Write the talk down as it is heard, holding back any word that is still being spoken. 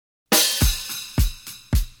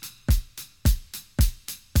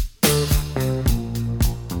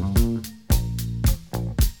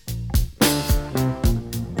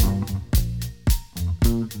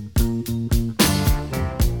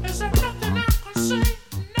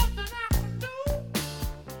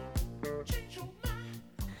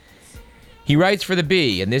He writes for The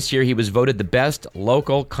Bee, and this year he was voted the best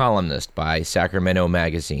local columnist by Sacramento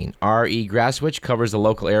Magazine. R.E. Graswich covers the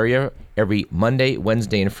local area every Monday,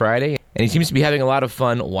 Wednesday, and Friday, and he seems to be having a lot of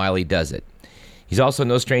fun while he does it. He's also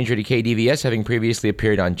no stranger to KDVS, having previously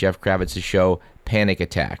appeared on Jeff Kravitz's show, Panic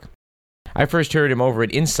Attack. I first heard him over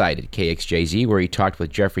at Insight at KXJZ, where he talked with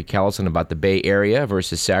Jeffrey Kellison about the Bay Area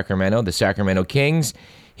versus Sacramento, the Sacramento Kings,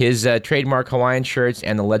 his trademark Hawaiian shirts,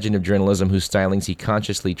 and the legend of journalism whose stylings he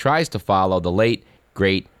consciously tries to follow, the late,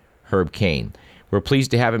 great Herb Caen. We're pleased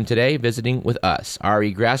to have him today visiting with us.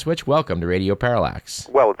 R.E. Graswich, welcome to Radio Parallax.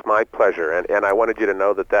 Well, it's my pleasure, and I wanted you to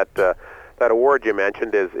know that award you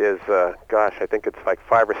mentioned is gosh, I think it's like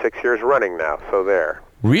 5 or 6 years running now, so there.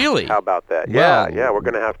 Really? How about that? Well, yeah, we're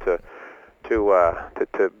going to have to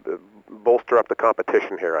bolster up the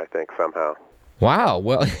competition here, I think, somehow. Wow,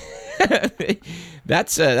 well,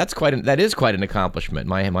 that is quite an accomplishment.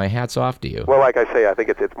 My hat's off to you. Well, like I say, I think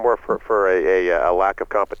it's more for a lack of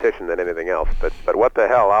competition than anything else. But what the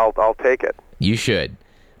hell? I'll take it. You should.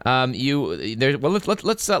 Let's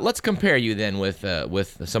compare you then with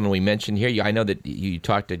someone we mentioned here. I know that you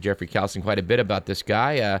talked to Jeffrey Kellison quite a bit about this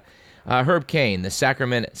guy, Herb Caen, the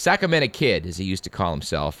Sacramento Kid, as he used to call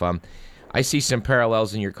himself. I see some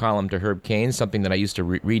parallels in your column to Herb Caen, something that I used to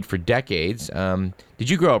read for decades. Did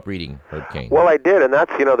you grow up reading Herb Caen? Well, I did, and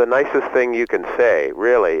that's the nicest thing you can say,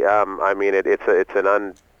 really. I mean, it's an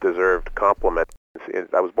undeserved compliment.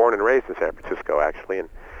 I was born and raised in San Francisco, actually,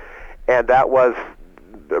 and that was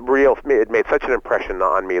real. It made such an impression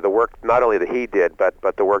on me. The work not only that he did, but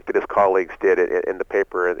the work that his colleagues did in the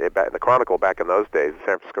paper, in the Chronicle back in those days, the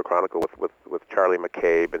San Francisco Chronicle, with Charlie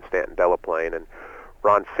McCabe and Stanton Delaplane and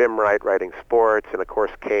Ron Fimwright writing sports, and of course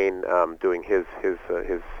Caen doing his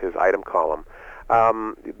item column.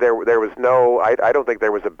 There was no. I don't think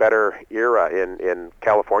there was a better era in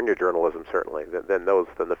California journalism, certainly, than the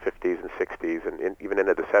 50s and 60s and even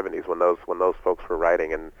into the 70s when those folks were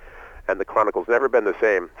writing, and the Chronicle's never been the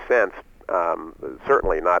same since.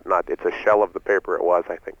 Certainly not. It's a shell of the paper it was,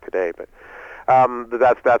 I think, today. But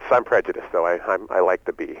that's I'm prejudiced, though. I like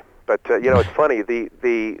to be. But it's funny.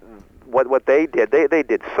 What they did, they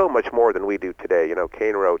did so much more than we do today.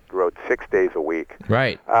 Caen wrote 6 days a week.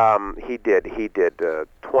 Right. He did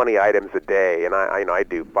 20 items a day, and I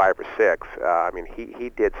do 5 or 6. I mean, he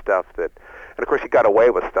did stuff that, and of course he got away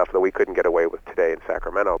with stuff that we couldn't get away with today in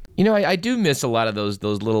Sacramento. I do miss a lot of those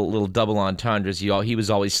little double entendres. He was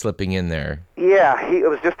always slipping in there. Yeah, it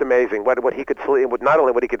was just amazing what he could slip. Not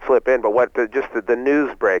only what he could slip in, but the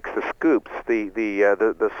news breaks, the scoops,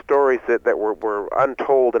 the stories that were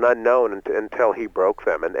untold and unknown until he broke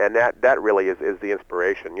them, and that really is the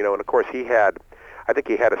inspiration. And of course I think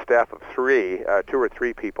he had a staff of 2 or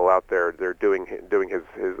 3 people out there. They're doing a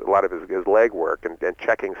lot of his legwork and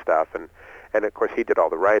checking stuff, and of course he did all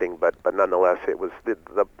the writing. But nonetheless, it was the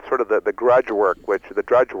sort of the drudge work, which is the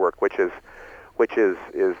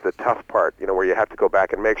tough part. Where you have to go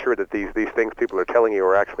back and make sure that these things people are telling you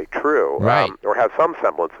are actually true, right, or have some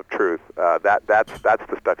semblance of truth. That's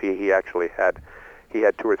the stuff he actually had. He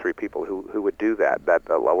had 2 or 3 people who would do that.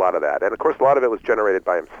 A lot of that, and of course a lot of it was generated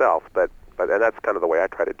by himself. But that's kind of the way I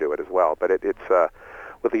try to do it as well. But it's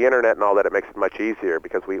with the internet and all that, it makes it much easier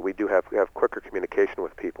because we do have quicker communication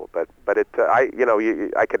with people. But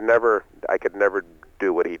I could never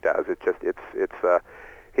do what he does.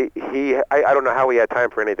 I don't know how he had time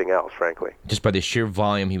for anything else, frankly. Just by the sheer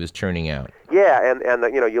volume he was churning out. Yeah, and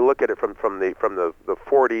you look at it from the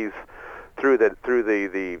 40s through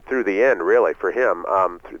the end, really, for him.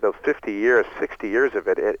 Through those 50 years, 60 years of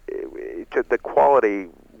it, the quality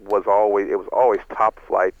was always top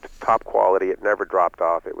flight, top quality. It never dropped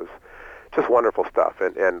off. It was just wonderful stuff,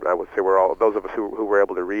 and I would say those of us who were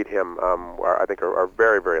able to read him, I think are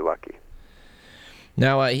very, very lucky.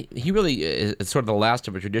 Now, he really is sort of the last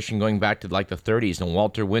of a tradition going back to like the 30s, and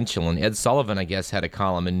Walter Winchell and Ed Sullivan, I guess, had a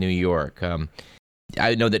column in New York.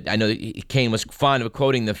 I know that Caen was fond of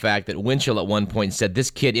quoting the fact that Winchell at one point said, "This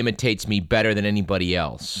kid imitates me better than anybody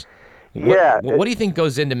else." What do you think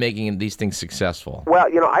goes into making these things successful? Well,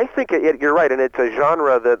 I think you're right, and it's a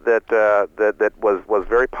genre that was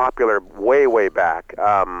very popular way back,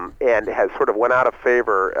 and has sort of went out of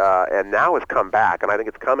favor, and now has come back, and I think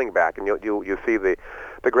it's coming back. And you see the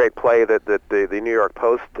great play that the New York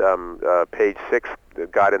Post page 6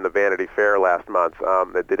 got in the Vanity Fair last month.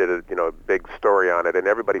 That did a big story on it, and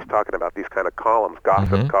everybody's talking about these kind of columns,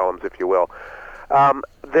 gossip columns, if you will.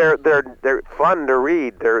 They're fun to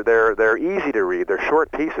read. They're easy to read. They're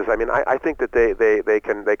short pieces. I mean, I think that they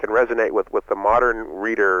can resonate with the modern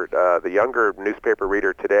reader, the younger newspaper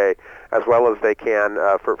reader today, as well as they can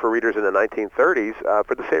for readers in the 1930s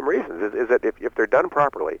for the same reasons. Is that if they're done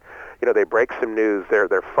properly, they break some news.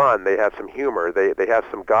 They're fun. They have some humor. They have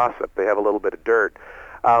some gossip. They have a little bit of dirt.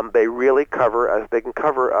 They really they can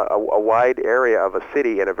cover a wide area of a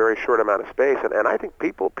city in a very short amount of space, and I think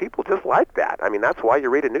people just like that. I mean, that's why you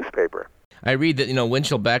read a newspaper. I read that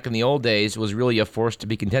Winchell back in the old days was really a force to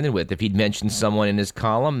be contended with. If he'd mentioned someone in his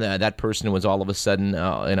column, that person was all of a sudden,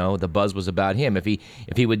 the buzz was about him. If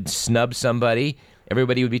he would snub somebody,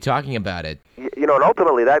 everybody would be talking about it. And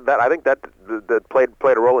ultimately that I think that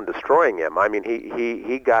played a role in destroying him. I mean,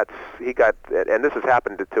 he got, and this has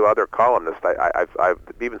happened to other columnists. I've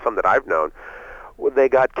even some that I've known. They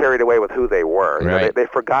got carried away with who they were. Right. They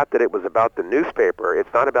forgot that it was about the newspaper.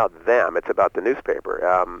 It's not about them. It's about the newspaper.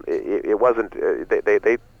 It wasn't.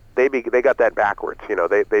 They got that backwards.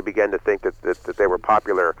 They began to think that they were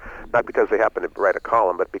popular not because they happened to write a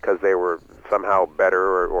column, but because they were somehow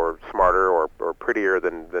better or smarter or prettier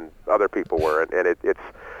than other people were. And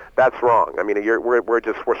that's wrong. I mean,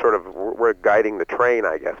 we're guiding the train,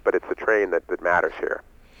 I guess, but it's the train that matters here.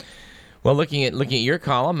 Well, looking at your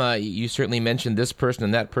column, you certainly mentioned this person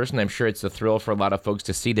and that person. I'm sure it's a thrill for a lot of folks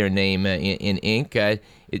to see their name in ink. Do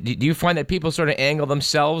you find that people sort of angle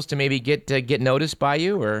themselves to maybe get noticed by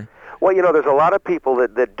you, or? Well, there's a lot of people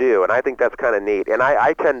that do, and I think that's kind of neat. And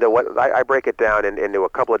I tend to I break it down into a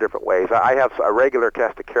couple of different ways. I have a regular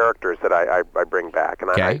cast of characters that I bring back,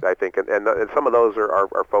 and okay. I think, and some of those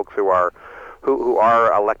are folks who are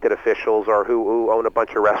elected officials or who own a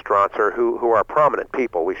bunch of restaurants or who are prominent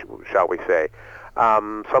people, shall we say.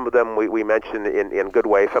 Some of them we mention in good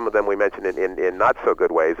ways. Some of them we mention in not so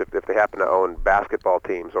good ways. If they happen to own basketball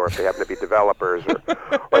teams, or if they happen to be developers,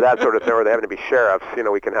 or that sort of thing, or they happen to be sheriffs,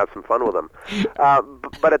 we can have some fun with them.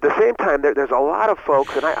 But at the same time, there's a lot of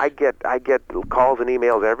folks, and I get calls and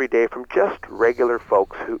emails every day from just regular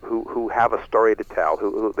folks who have a story to tell.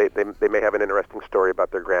 Who they may have an interesting story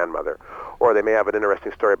about their grandmother, or they may have an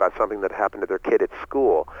interesting story about something that happened to their kid at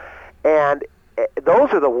school, and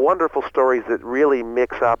those are the wonderful stories that really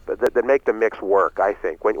mix up, that make the mix work, I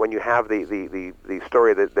think. When you have the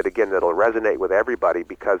story that again, that'll resonate with everybody,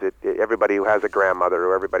 because everybody who has a grandmother,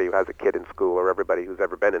 or everybody who has a kid in school, or everybody who's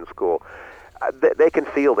ever been in school, they can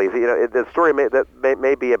feel these. The story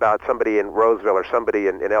may be about somebody in Roseville or somebody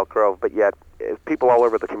in Elk Grove, but yet people all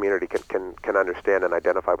over the community can understand and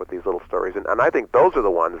identify with these little stories. And I think those are the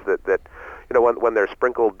ones that when they're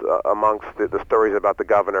sprinkled amongst the stories about the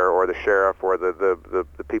governor or the sheriff or the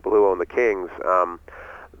people who own the Kings,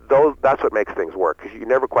 that's what makes things work, because you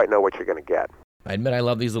never quite know what you're going to get. I admit I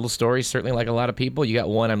love these little stories, certainly like a lot of people. You got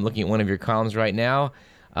one, I'm looking at one of your columns right now.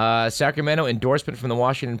 Sacramento endorsement from the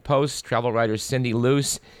Washington Post. Travel writer Cindy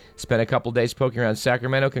Luce spent a couple days poking around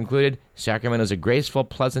Sacramento, concluded Sacramento's a graceful,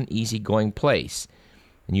 pleasant, easygoing place.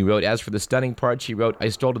 And you wrote, as for the stunning part, she wrote, I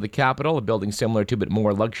strolled to the Capitol, a building similar to but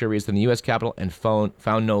more luxurious than the U.S. Capitol, and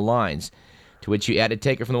found no lines. To which you added,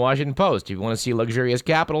 take it from the Washington Post. If you want to see a luxurious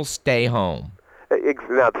Capitol, stay home.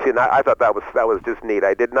 Now, see, I thought that was just neat.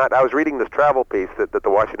 I was reading this travel piece that the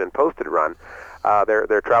Washington Post had run.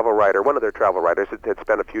 Their travel writer, one of their travel writers, had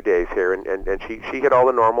spent a few days here, and she hit all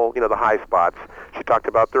the normal, the high spots. She talked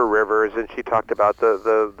about the rivers, and she talked about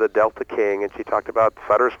the Delta King, and she talked about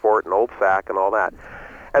Sutter's Fort and Old Sac and all that.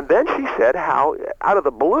 And then she said how, out of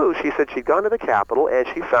the blue, she said she'd gone to the Capitol and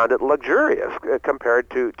she found it luxurious compared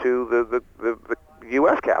to the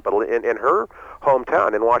U.S. Capitol in her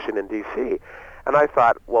hometown in Washington, D.C. And I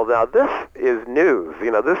thought, well, now this is news.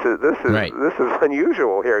 This is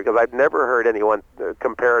unusual here, because I've never heard anyone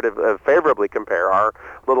favorably compare our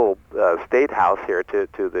little state house here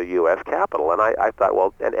to the U.S. Capitol. And I thought,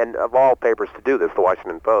 well, and of all papers to do this, the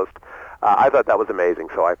Washington Post, I thought that was amazing.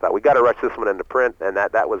 So I thought we got to rush this one into print, and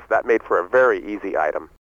that made for a very easy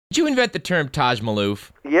item. Did you invent the term Taj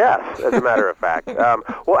Maloof? Yes, as a matter of fact.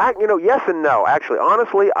 Yes and no. Actually,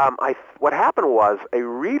 honestly, what happened was a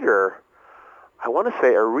reader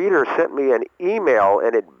sent me an email,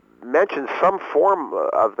 and it mentioned some form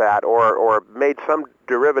of that, or made some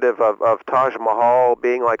derivative of Taj Mahal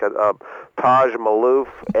being like a Taj Maloof,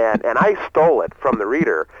 and I stole it from the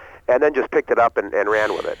reader, and then just picked it up and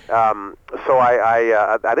ran with it. So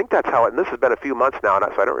I think that's how it, and this has been a few months now,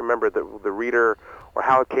 so I don't remember the reader or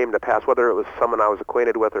how it came to pass, whether it was someone I was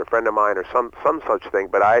acquainted with or a friend of mine or some such thing.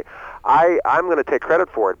 But I'm going to take credit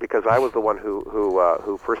for it, because I was the one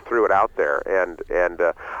who first threw it out there, and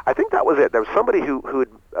I think that was it. There was somebody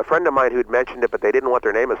a friend of mine who'd mentioned it, but they didn't want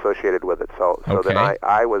their name associated with it. So okay. then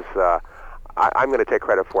I was I'm going to take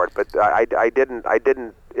credit for it. But I didn't.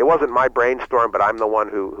 It wasn't my brainstorm, but I'm the one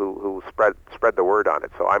who spread the word on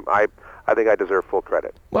it. So I think I deserve full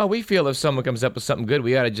credit. Well, we feel if someone comes up with something good,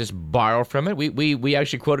 we ought to just borrow from it. We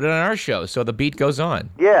actually quoted it on our show, so the beat goes on.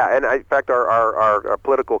 Yeah, and in fact, our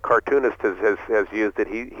political cartoonist has used it.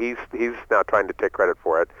 He's now trying to take credit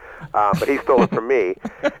for it, but he stole it from me,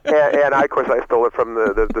 and of course I stole it from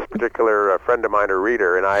this particular friend of mine, a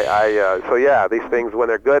reader. And so yeah, these things when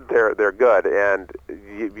they're good, they're good, and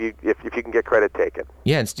if you can get credit, take it.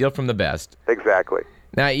 Yeah, and steal from the best. Exactly.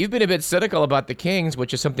 Now, you've been a bit cynical about the Kings,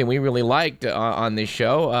 which is something we really liked on this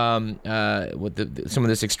show, with some of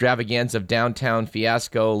this extravaganza of downtown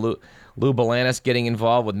fiasco, Lou Balanis getting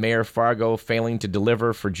involved with Mayor Fargo failing to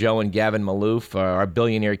deliver for Joe and Gavin Maloof, our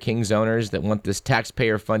billionaire Kings owners that want this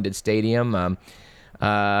taxpayer-funded stadium.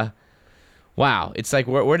 Wow, it's like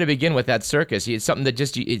where to begin with that circus? It's something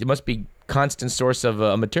that it must be constant source of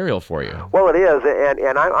material for you. Well, it is,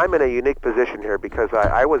 and I'm in a unique position here because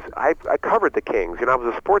I covered the Kings. I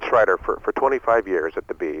was a sports writer for 25 years at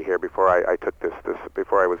the Bee here before I took this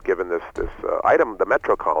before I was given this item, the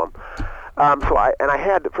Metro column. So I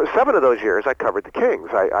had for 7 of those years I covered the Kings.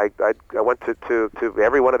 I went to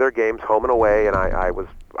every one of their games, home and away, and I was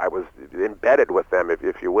embedded with them,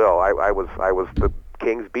 if you will. I was the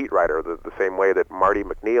Kings beat writer, the same way that Marty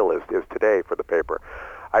McNeil is today for the paper.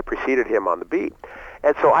 I preceded him on the beat.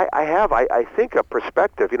 And so I think, a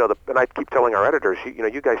perspective, and I keep telling our editors,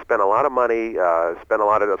 you guys spend a lot of money,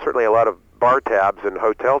 certainly a lot of bar tabs and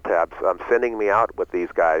hotel tabs sending me out with these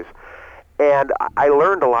guys. And I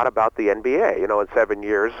learned a lot about the NBA. In 7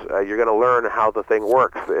 years, you're going to learn how the thing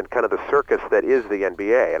works and kind of the circus that is the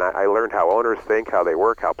NBA. And I learned how owners think, how they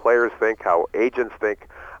work, how players think, how agents think.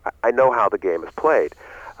 I know how the game is played.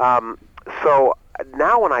 So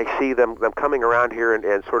now when I see them coming around here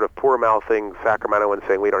and sort of poor-mouthing Sacramento and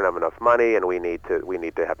saying we don't have enough money and we need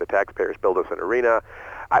to have the taxpayers build us an arena,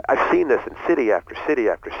 I've seen this in city after city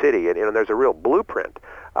after city, and there's a real blueprint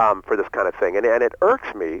for this kind of thing, and it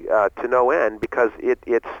irks me to no end because it's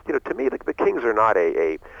to me the Kings are not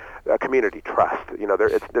a community trust.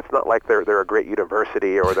 It's not like they're a great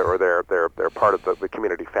university or they're part of the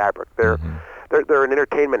community fabric. They're an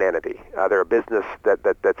entertainment entity. They're a business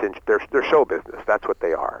that's in they're show business. That's what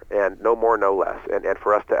they are, and no more, no less. And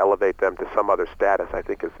for us to elevate them to some other status, I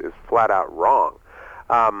think is flat out wrong.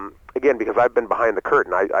 Again, because I've been behind the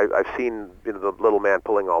curtain, I've seen the little man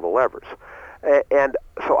pulling all the levers, and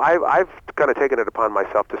so I've kind of taken it upon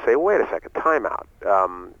myself to say, wait a second, time out.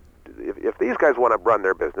 If these guys want to run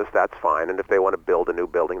their business, that's fine, and if they want to build a new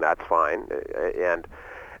building, that's fine, and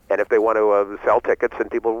if they want to sell tickets and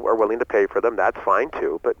people are willing to pay for them, that's fine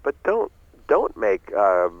too. But don't make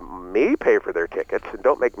me pay for their tickets, and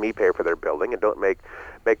don't make me pay for their building, and don't make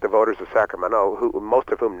the voters of Sacramento, who most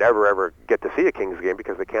of whom never ever get to see a Kings game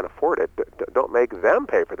because they can't afford it, don't make them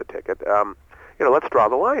pay for the ticket. Let's draw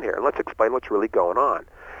the line here and let's explain what's really going on.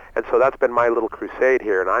 And so that's been my little crusade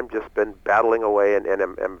here, and I've just been battling away, and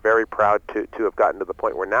am very proud to have gotten to the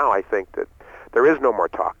point where now I think that there is no more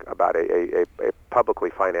talk about a publicly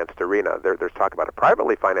financed arena. There's talk about a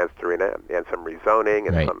privately financed arena and some rezoning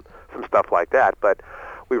and some stuff like that. But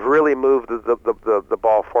we've really moved the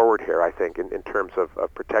ball forward here, I think, in terms of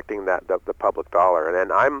protecting the public dollar.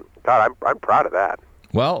 And I'm proud of that.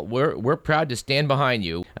 Well, we're proud to stand behind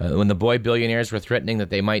you. When the boy billionaires were threatening that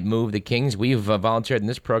they might move the Kings, we've volunteered in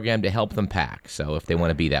this program to help them pack. So if they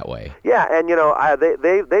want to be that way, yeah, and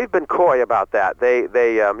they've been coy about that. They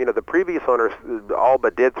the previous owners all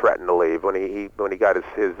but did threaten to leave when he got his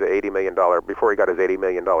 $80 million before he got his $80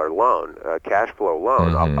 million loan, cash flow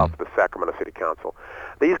loan off the Sacramento City Council.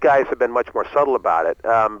 These guys have been much more subtle about it,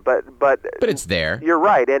 but it's there. You're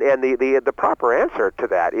right, and the proper answer to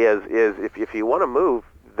that is if you want to move,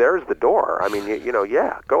 there's the door. I mean,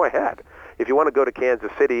 yeah, go ahead. If you want to go to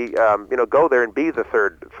Kansas City, go there and be the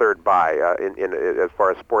third buy in as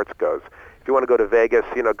far as sports goes. If you want to go to Vegas,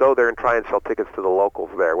 go there and try and sell tickets to the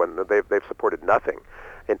locals there when they've supported nothing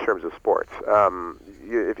in terms of sports.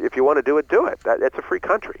 If you want to do it, do it. It's a free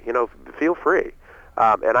country. Feel free.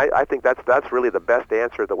 And I think that's really the best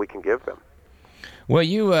answer that we can give them. Well,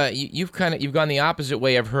 you've gone the opposite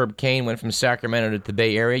way of Herb Caen. Went from Sacramento to the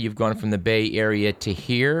Bay Area. You've gone from the Bay Area to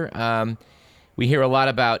here. We hear a lot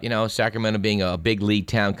about Sacramento being a big league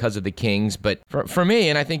town because of the Kings. But for me,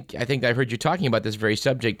 and I think I've heard you talking about this very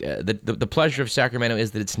subject. The pleasure of Sacramento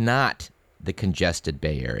is that it's not the congested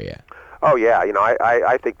Bay Area. Oh yeah,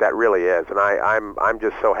 I think that really is, and I'm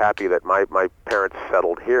just so happy that my parents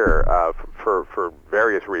settled here for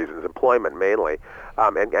various reasons, employment mainly,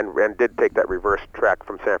 and did take that reverse track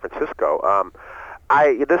from San Francisco.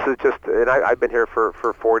 I've been here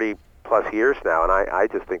for 40 plus years now, and I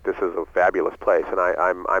just think this is a fabulous place, and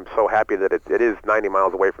I'm so happy that it is 90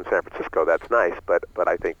 miles away from San Francisco. That's nice, but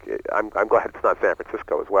I think I'm glad it's not San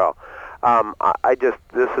Francisco as well.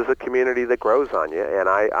 This is a community that grows on you, and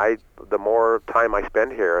I the more time I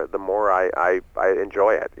spend here, the more I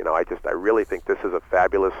enjoy it. I really think this is a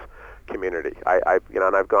fabulous community.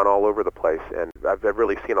 And I've gone all over the place, and I've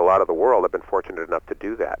really seen a lot of the world. I've been fortunate enough to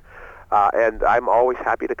do that. And I'm always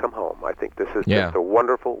happy to come home. I think this is just a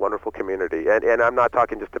wonderful, wonderful community. And I'm not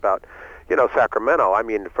talking just about, Sacramento. I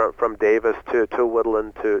mean, from Davis to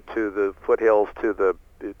Woodland to the foothills to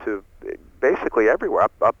basically everywhere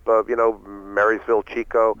up Marysville,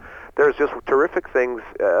 Chico. There's just terrific things.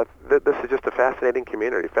 This is just a fascinating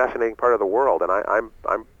community, fascinating part of the world, and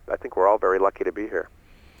I think we're all very lucky to be here.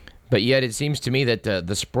 But yet, it seems to me that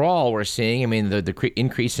the sprawl we're seeing, I mean, the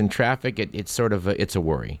increase in traffic, it's sort of it's a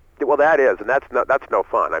worry. Well, that is, and that's no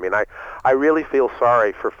fun. I mean, I really feel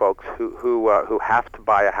sorry for folks who have to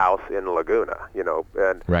buy a house in Laguna,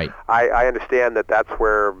 and right. I understand that that's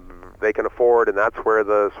where they can afford, and that's where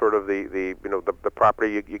the sort of the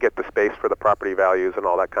property you get the space for the property values and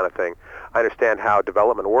all that kind of thing. I understand how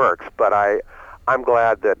development works, but I'm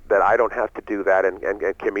glad that I don't have to do that and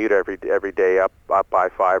commute every day up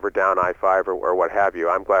I-5 or down I-5 or what have you.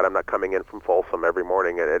 I'm glad I'm not coming in from Folsom every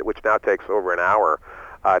morning, which now takes over an hour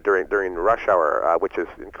during rush hour, which is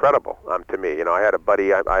incredible to me. I had a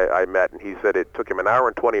buddy I met, and he said it took him an hour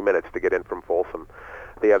and 20 minutes to get in from Folsom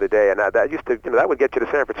the other day, and that used to that would get you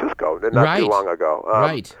to San Francisco not too long ago.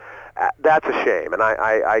 Right. That's a shame, and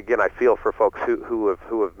I feel for folks who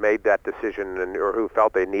have made that decision or who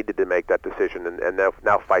felt they needed to make that decision and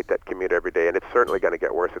now fight that commute every day, and it's certainly going to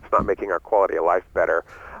get worse. It's not making our quality of life better.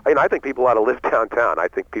 I think people ought to live downtown. I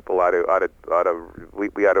think people we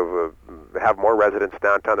ought to have more residents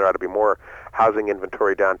downtown. There ought to be more housing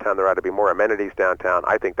inventory downtown. There ought to be more amenities downtown.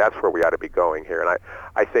 I think that's where we ought to be going here, and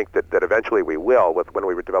I think that eventually we will when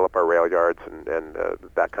we develop our rail yards and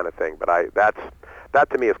that kind of thing. But that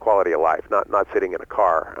to me is quality of life, not sitting in a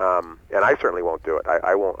car. And I certainly won't do it.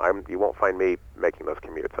 I won't. You won't find me making those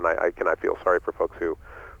commutes, and I feel sorry for folks who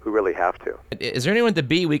really have to. Is there anyone at the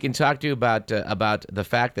Bee we can talk to about the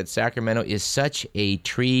fact that Sacramento is such a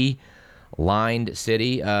tree-lined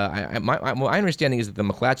city? My understanding is that the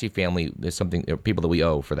McClatchy family is people that we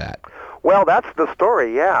owe for that. Well, that's the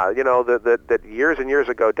story. Yeah, that years and years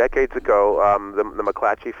ago, decades ago, the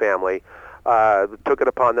McClatchy family took it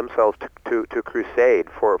upon themselves to crusade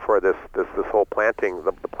for this whole planting,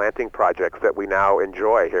 the planting projects that we now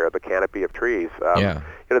enjoy here, the canopy of trees,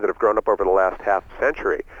 that have grown up over the last half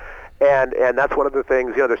century. And that's one of the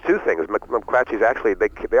things. There's two things. McClatchy's actually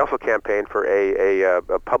they also campaigned for a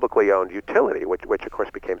publicly owned utility, which of course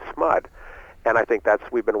became SMUD. And I think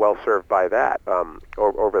we've been well served by that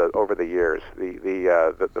over the years.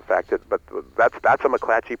 The fact that, but that's a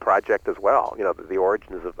McClatchy project as well. The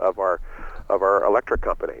origins of our electric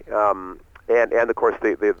company, and of course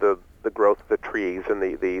the growth of the trees and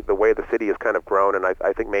the way the city has kind of grown, and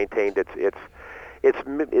I think maintained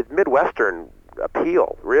its Midwestern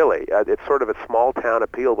appeal. Really, it's sort of a small town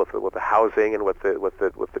appeal with the housing and with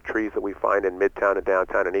the trees that we find in Midtown and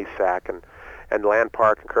downtown and East Sac and Land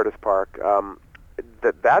Park and Curtis Park.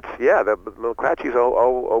 The McClatchys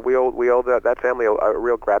we owe that family a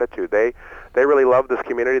real gratitude. They really love this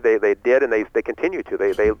community. They did, and they continue to.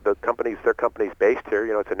 Their company's based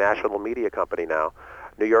here. It's a national media company now,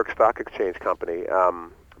 New York Stock Exchange company.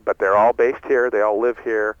 But they're all based here. They all live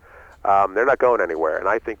here. They're not going anywhere, and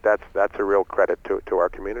I think that's a real credit to our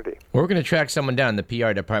community. We're going to track someone down in the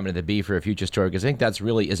PR department of the Bee for a future story, because I think that's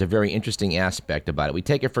really is a very interesting aspect about it. We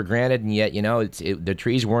take it for granted, and yet the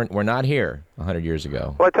trees were not here 100 years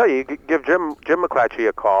ago. Well, I tell you give Jim McClatchy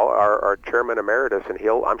a call, our chairman emeritus, and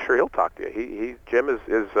I'm sure he'll talk to you.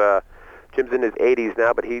 Jim's in his 80s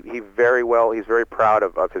now, but he's very proud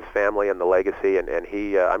of his family and the legacy, and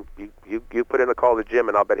you put in a call to Jim,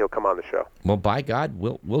 and I'll bet he'll come on the show. Well, by God,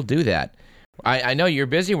 we'll do that. I know you're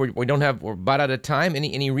busy. We're about out of time.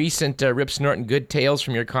 Any recent rip, snort, and good tales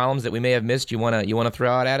from your columns that we may have missed? You wanna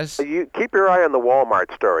throw out at us? You keep your eye on the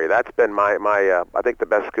Walmart story. That's been my I think the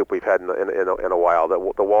best scoop we've had in a while. The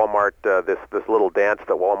Walmart this little dance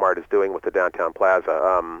that Walmart is doing with the downtown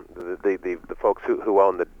plaza. The folks who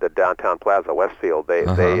own the downtown plaza, Westfield, they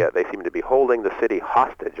seem to be holding the city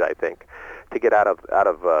hostage, I think, to get out of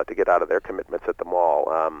their commitments at the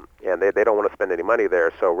mall, and they don't want to spend any money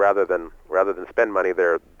there. So rather than spend money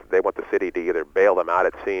there, they want the city to either bail them out,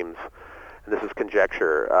 it seems, and this is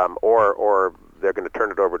conjecture, or they're going to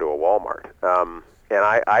turn it over to a Walmart. And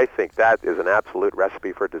I think that is an absolute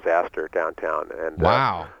recipe for disaster downtown. And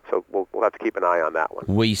wow. So we'll have to keep an eye on that one.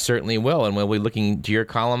 We certainly will, and we'll be looking to your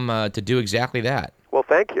column to do exactly that. Well,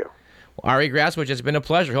 thank you. Well, Ari Graswich, it's been a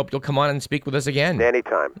pleasure. Hope you'll come on and speak with us again.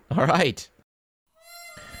 Anytime. All right.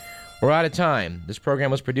 We're out of time. This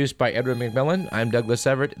program was produced by Edward McMillan. I'm Douglas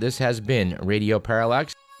Everett. This has been Radio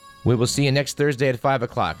Parallax. We will see you next Thursday at 5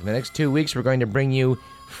 o'clock. In the next 2 weeks, we're going to bring you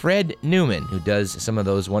Fred Newman, who does some of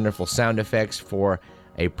those wonderful sound effects for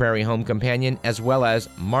A Prairie Home Companion, as well as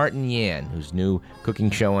Martin Yan, whose new cooking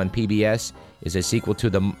show on PBS is a sequel to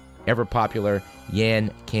the ever-popular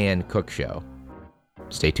Yan Can Cook Show.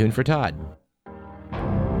 Stay tuned for Todd.